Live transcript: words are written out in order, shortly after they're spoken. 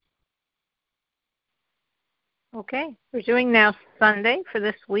Okay, we're doing now Sunday for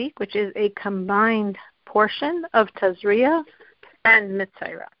this week, which is a combined portion of Tazria and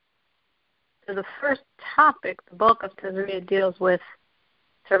Metzora. So the first topic, the bulk of Tazria, deals with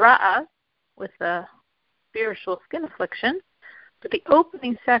Tzara'ah, with a spiritual skin affliction, but the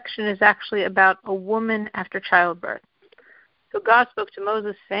opening section is actually about a woman after childbirth. So God spoke to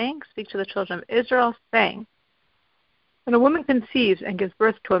Moses, saying, "Speak to the children of Israel, saying, when a woman conceives and gives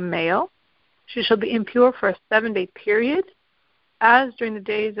birth to a male, she shall be impure for a 7-day period, as during the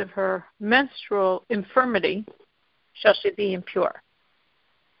days of her menstrual infirmity shall she be impure."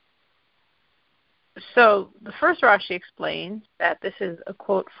 So the first Rashi explains that this is a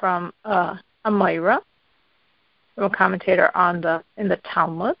quote from a Metzora, from a commentator in the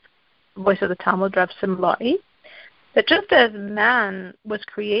Talmud, the voice of the Talmud, Rav Simlai, that just as man was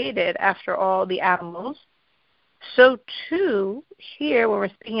created after all the animals, so too here when we're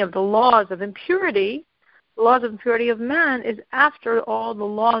speaking of the laws of impurity, the laws of impurity of man is after all the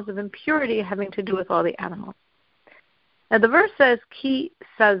laws of impurity having to do with all the animals. Now the verse says, Ki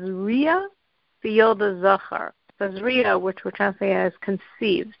Tazria v'yolda zachar. Tazria, which we're translating as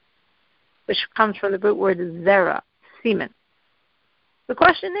conceives, which comes from the root word zera, semen. The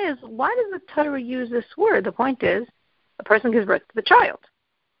question is, why does the Torah use this word? The point is, a person gives birth to the child.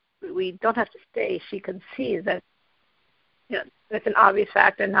 We don't have to say she conceives. That's an obvious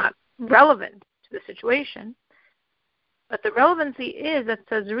fact and not relevant to the situation. But the relevancy is that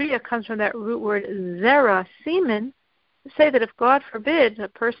Tazria comes from that root word zera, semen, to say that if God forbid a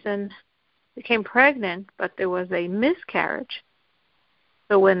person became pregnant but there was a miscarriage,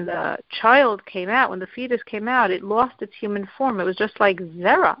 so when the child came out, when the fetus came out, it lost its human form. It was just like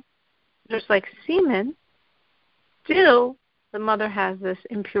zera, just like semen. Still, the mother has this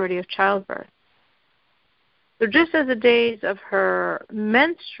impurity of childbirth. So just as the days of her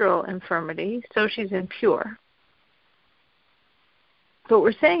menstrual infirmity, so she's impure. So what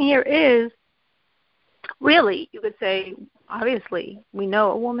we're saying here is, really, you could say, obviously, we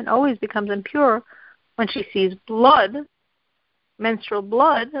know a woman always becomes impure when she sees blood, menstrual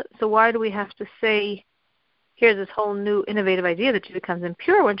blood, so why do we have to say, here's this whole new innovative idea that she becomes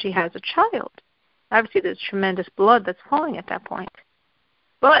impure when she has a child? Obviously, there's tremendous blood that's flowing at that point.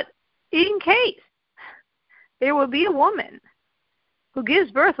 But in case there will be a woman who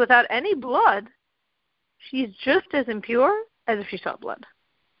gives birth without any blood, she's just as impure as if she saw blood.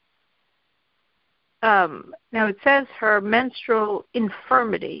 Now it says her menstrual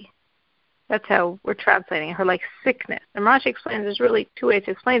infirmity. That's how we're translating her, like sickness. And Rashi explains there's really two ways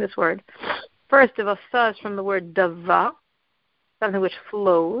to explain this word. First, devasa is from the word dava, something which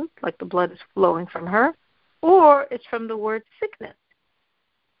flows, like the blood is flowing from her, or it's from the word sickness.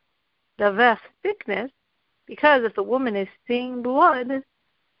 Daveh, sickness, because if the woman is seeing blood,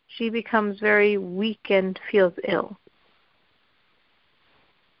 she becomes very weak and feels ill.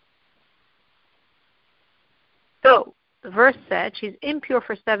 So the verse said she's impure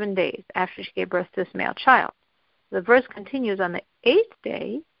for 7 days after she gave birth to this male child. The verse continues, on the 8th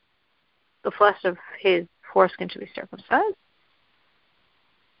day, the flesh of his foreskin should be circumcised.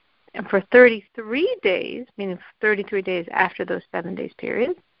 And for 33 days, meaning 33 days after those 7 days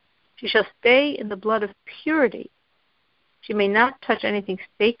period, she shall stay in the blood of purity. She may not touch anything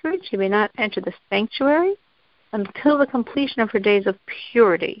sacred. She may not enter the sanctuary until the completion of her days of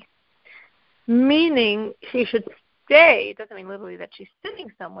purity. Meaning she should stay. It doesn't mean literally that she's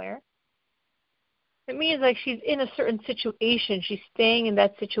sitting somewhere. It means like she's in a certain situation. She's staying in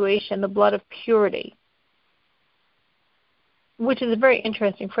that situation, the blood of purity. Which is a very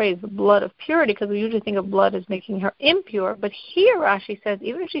interesting phrase, the blood of purity, because we usually think of blood as making her impure. But here Rashi says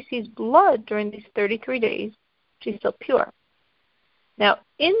even if she sees blood during these 33 days, she's still pure. Now,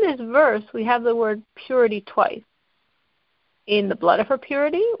 in this verse, we have the word purity twice. In the blood of her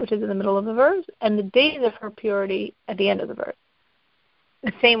purity, which is in the middle of the verse, and the days of her purity at the end of the verse.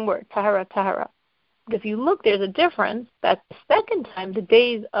 The same word, tahara, tahara. But if you look, there's a difference. That the second time, the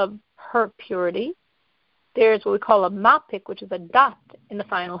days of her purity, there's what we call a mapik, which is a dot in the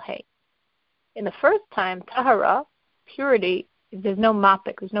final hay. In the first time, tahara, purity, there's no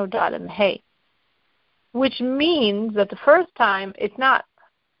mapik, there's no dot in the hay. Which means that the first time, it's not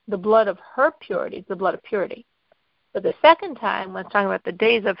the blood of her purity, it's the blood of purity. But the second time, when it's talking about the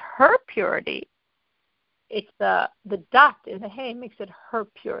days of her purity, it's the dot in the hay makes it her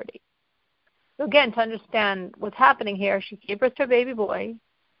purity. So again, to understand what's happening here, she gave birth to a baby boy.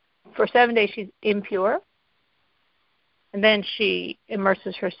 For 7 days, she's impure. And then she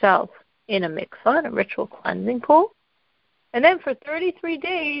immerses herself in a mikvah, a ritual cleansing pool. And then for 33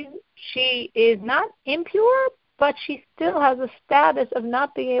 days, she is not impure, but she still has a status of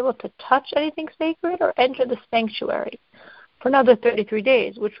not being able to touch anything sacred or enter the sanctuary for another 33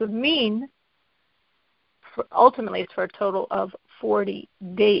 days, which would mean ultimately it's for a total of 40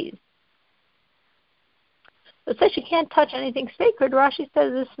 days. So it says she can't touch anything sacred. Rashi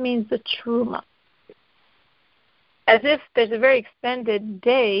says this means the truma. As if there's a very extended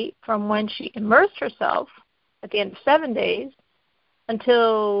day from when she immersed herself at the end of 7 days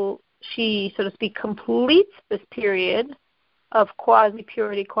until she, so to speak, completes this period of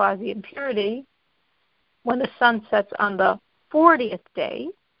quasi-purity, quasi-impurity when the sun sets on the 40th day,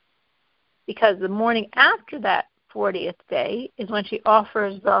 because the morning after that 40th day is when she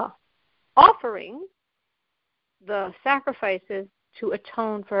offers the offerings, the sacrifices, to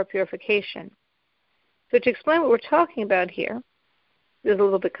atone for her purification. So to explain what we're talking about here, is a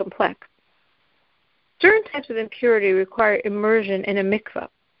little bit complex. Certain types of impurity require immersion in a mikveh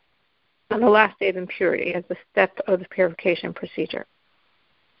on the last day of impurity as a step of the purification procedure.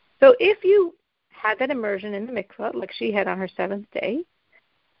 So if you had that immersion in the mikveh, like she had on her 7th day,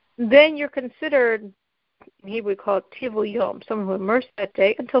 then you're considered, in Hebrew we call it tivul yom, someone who immersed that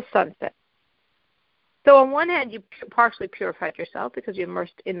day until sunset. So on one hand, you partially purified yourself because you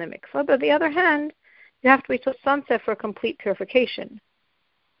immersed in the mikveh, but on the other hand, you have to wait till sunset for complete purification.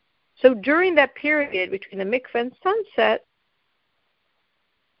 So during that period between the mikveh and sunset,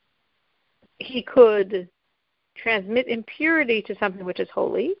 he could transmit impurity to something which is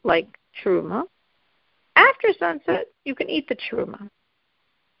holy, like truma. After sunset, you can eat the truma.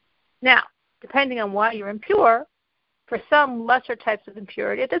 Now, depending on why you're impure, for some lesser types of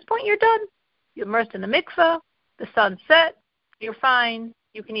impurity, at this point you're done. You're immersed in the mikveh, the sun set, you're fine,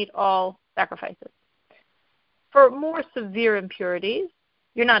 you can eat all sacrifices. For more severe impurities,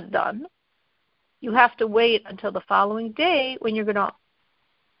 you're not done. You have to wait until the following day when you're going to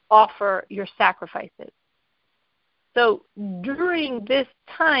offer your sacrifices. So during this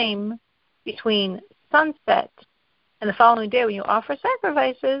time between sunset and the following day when you offer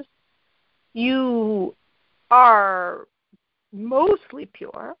sacrifices, you are mostly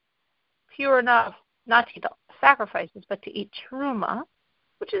pure enough not to eat the sacrifices, but to eat truma,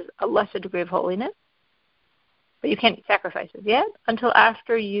 which is a lesser degree of holiness. But you can't eat sacrifices yet until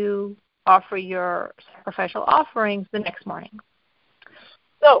after you offer your sacrificial offerings the next morning.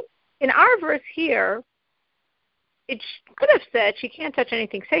 So in our verse here, it could have said she can't touch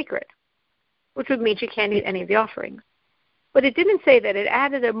anything sacred, which would mean she can't eat any of the offerings. But it didn't say that. It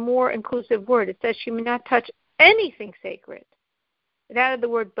added a more inclusive word. It says she may not touch anything sacred. It added the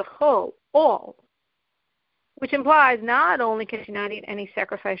word bechol, all, which implies not only can she not eat any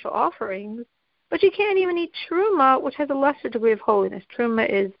sacrificial offerings, but she can't even eat truma, which has a lesser degree of holiness. Truma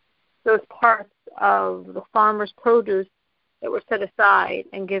is those parts of the farmer's produce that were set aside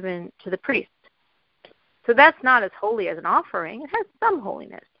and given to the priest. So that's not as holy as an offering. It has some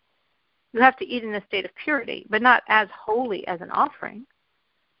holiness. You have to eat in a state of purity, but not as holy as an offering.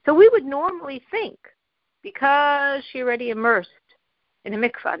 So we would normally think, because she already immersed in a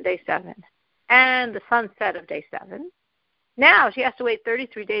mikvah on day 7 and the sunset of day 7, now she has to wait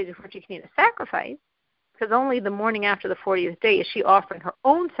 33 days before she can eat a sacrifice, because only the morning after the 40th day is she offering her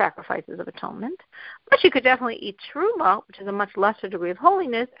own sacrifices of atonement. But she could definitely eat truma, which is a much lesser degree of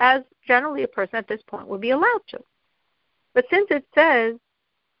holiness, as generally a person at this point would be allowed to. But since it says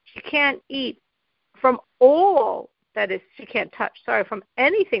she can't eat from all, that is, she can't touch, from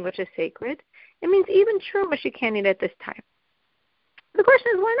anything which is sacred, it means even truma she can't eat at this time. The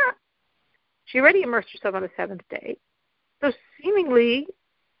question is, why not? She already immersed herself on the 7th day. So seemingly,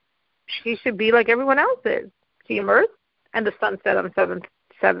 she should be like everyone else is. She immersed, and the sun set on the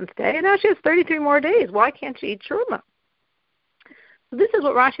 7th day, and now she has 33 more days. Why can't she eat truma? So this is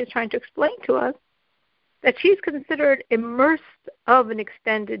what Rashi is trying to explain to us, that she's considered immersed of an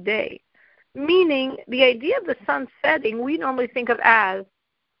extended day, meaning the idea of the sun setting we normally think of as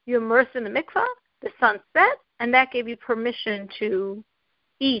you immersed in the mikvah, the sun set, and that gave you permission to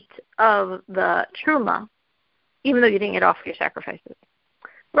eat of the truma, even though you didn't get off your sacrifices.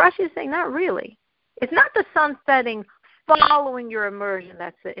 Rashi is saying, not really. It's not the sun setting following your immersion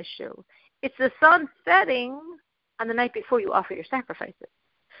that's the issue. It's the sun setting on the night before you offer your sacrifices.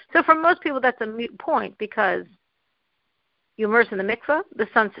 So for most people, that's a moot point, because you immerse in the mikveh, the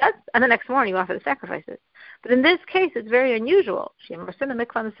sun sets, and the next morning you offer the sacrifices. But in this case, it's very unusual. She immersed in the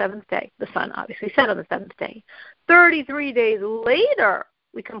mikveh on the 7th day. The sun obviously set on the 7th day. 33 days later,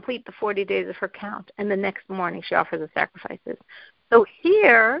 we complete the 40 days of her count, and the next morning she offers the sacrifices. So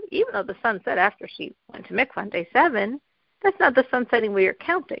here, even though the sun set after she went to mikveh on day 7, that's not the sun setting where you're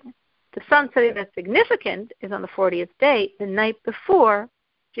counting. The sun setting that's significant is on the 40th day, the night before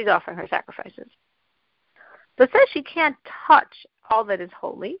she's offering her sacrifices. So it says she can't touch all that is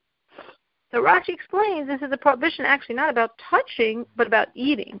holy. So Rashi explains this is a prohibition actually not about touching, but about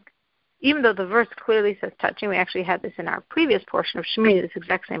eating. Even though the verse clearly says touching, we actually had this in our previous portion of Shemini, this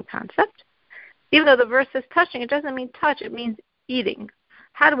exact same concept. Even though the verse says touching, it doesn't mean touch, it means eating.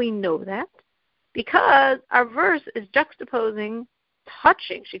 How do we know that? Because our verse is juxtaposing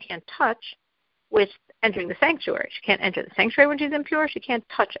touching, she can't touch, with entering the sanctuary. She can't enter the sanctuary when she's impure. She can't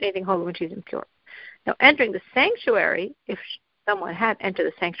touch anything holy when she's impure. Now, entering the sanctuary, if someone had entered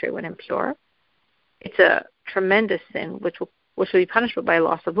the sanctuary when impure, it's a tremendous sin which will be punishable by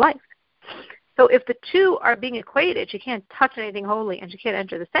loss of life. So if the two are being equated, she can't touch anything holy and she can't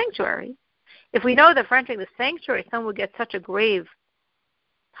enter the sanctuary. If we know that for entering the sanctuary, someone would get such a grave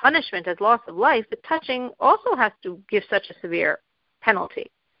punishment as loss of life, the touching also has to give such a severe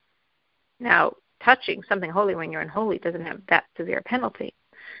penalty. Now, touching something holy when you're unholy doesn't have that severe penalty.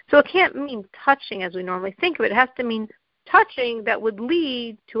 So it can't mean touching as we normally think of it. It has to mean touching that would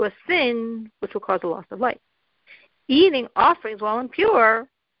lead to a sin which will cause a loss of life. Eating offerings while impure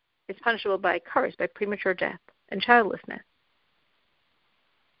is punishable by curse, by premature death and childlessness.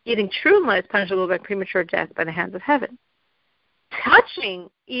 Eating truma is punishable by premature death by the hands of heaven. Touching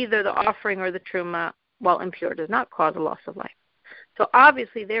either the offering or the truma while impure does not cause a loss of life. So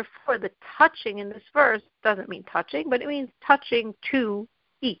obviously, therefore, the touching in this verse doesn't mean touching, but it means touching to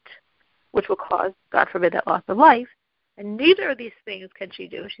eat, which will cause, God forbid, that loss of life. And neither of these things can she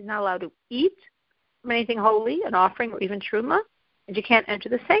do. She's not allowed to eat from anything holy, an offering, or even truma, and she can't enter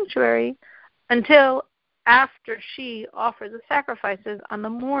the sanctuary until after she offers the sacrifices on the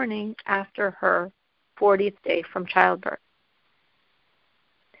morning after her 40th day from childbirth.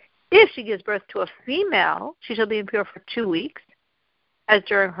 If she gives birth to a female, she shall be impure for 2 weeks, as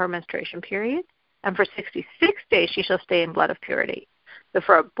during her menstruation period, and for 66 days she shall stay in blood of purity. So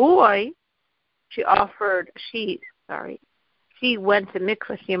for a boy, she went to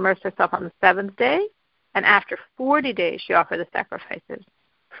mikvah, she immersed herself on the 7th day, and after 40 days she offered the sacrifices.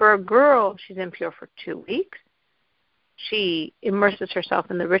 For a girl, she's impure for 2 weeks. She immerses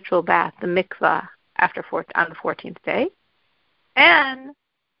herself in the ritual bath, the mikvah, on the 14th day. And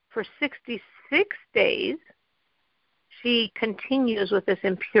for 66 days, she continues with this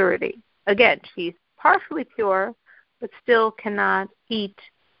impurity. Again, she's partially pure, but still cannot eat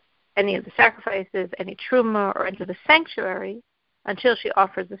any of the sacrifices, any truma, or enter the sanctuary until she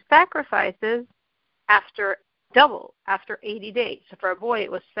offers the sacrifices after 80 days. So for a boy,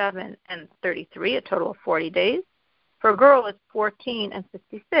 it was 7 and 33, a total of 40 days. For a girl, it's 14 and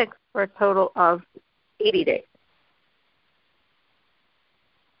 56, for a total of 80 days.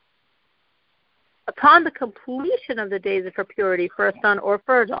 Upon the completion of the days of her purity for a son or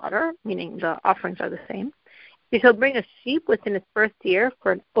for a daughter, meaning the offerings are the same, she shall bring a sheep within its first year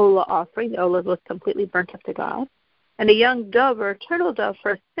for an olah offering. The olah was completely burnt up to God. And a young dove or a turtle dove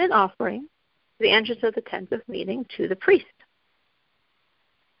for a sin offering to the entrance of the tent of meeting to the priest.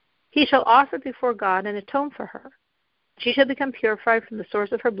 He shall offer before God and atone for her. She shall become purified from the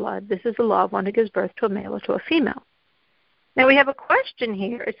source of her blood. This is the law of one who gives birth to a male or to a female. Now we have a question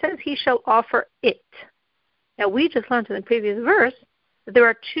here. It says he shall offer it. Now we just learned in the previous verse that there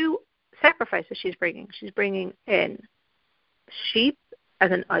are 2 sacrifices she's bringing. She's bringing in sheep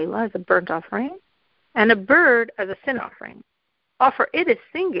as an olah, as a burnt offering, and a bird as a sin offering. Offer it is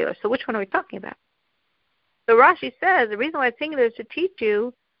singular, so which one are we talking about? So Rashi says the reason why it's singular is to teach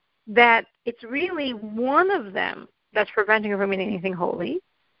you that it's really one of them that's preventing her from eating anything holy.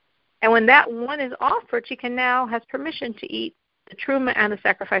 And when that one is offered, she can now has permission to eat the truma and the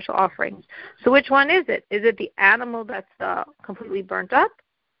sacrificial offerings. So which one is it? Is it the animal that's completely burnt up,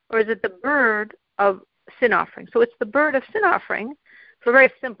 or is it the bird of sin offering? So it's the bird of sin offering for a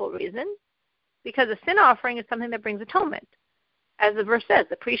very simple reason, because a sin offering is something that brings atonement. As the verse says,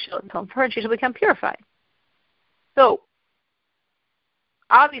 the priest shall atone for her and she shall become purified. So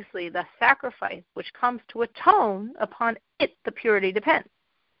obviously the sacrifice which comes to atone, upon it the purity depends.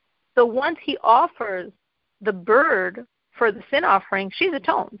 So once he offers the bird for the sin offering, she's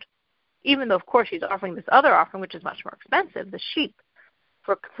atoned. Even though, of course, she's offering this other offering, which is much more expensive, the sheep,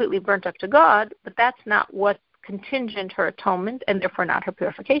 for completely burnt up to God, but that's not what's contingent her atonement and therefore not her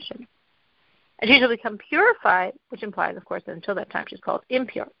purification. And she shall become purified, which implies, of course, that until that time she's called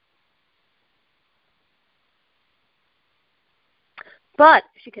impure. But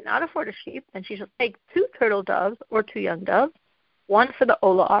if she cannot afford a sheep, then she shall take 2 turtle doves or 2 young doves, one for the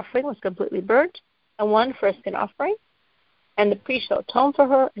olah offering, was completely burnt, and one for a sin offering, and the priest shall atone for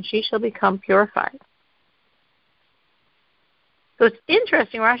her, and she shall become purified. So it's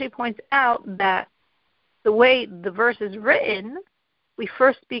interesting, Rashi points out that the way the verse is written, we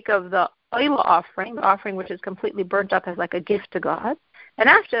first speak of the oila offering, the offering which is completely burnt up as like a gift to God, and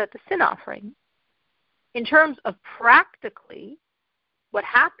after that, the sin offering. In terms of practically, what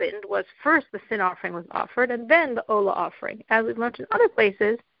happened was first the sin offering was offered, and then the oila offering. As we've learned in other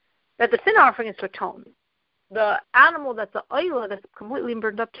places, that the sin offering is to atone. The animal that's the oila, that's completely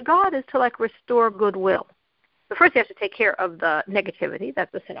burnt up to God, is to like restore goodwill. So first you have to take care of the negativity,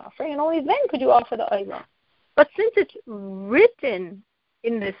 that's the sin offering, and only then could you offer the oila. But since it's written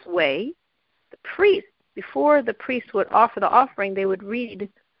in this way, the priest, before the priest would offer the offering, they would read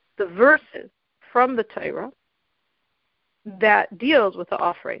the verses from the Torah that deals with the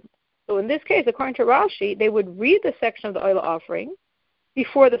offering. So in this case, according to Rashi, they would read the section of the oila offering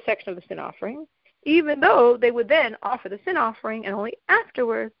before the section of the sin offering, even though they would then offer the sin offering and only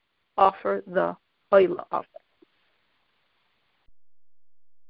afterwards offer the oila offering.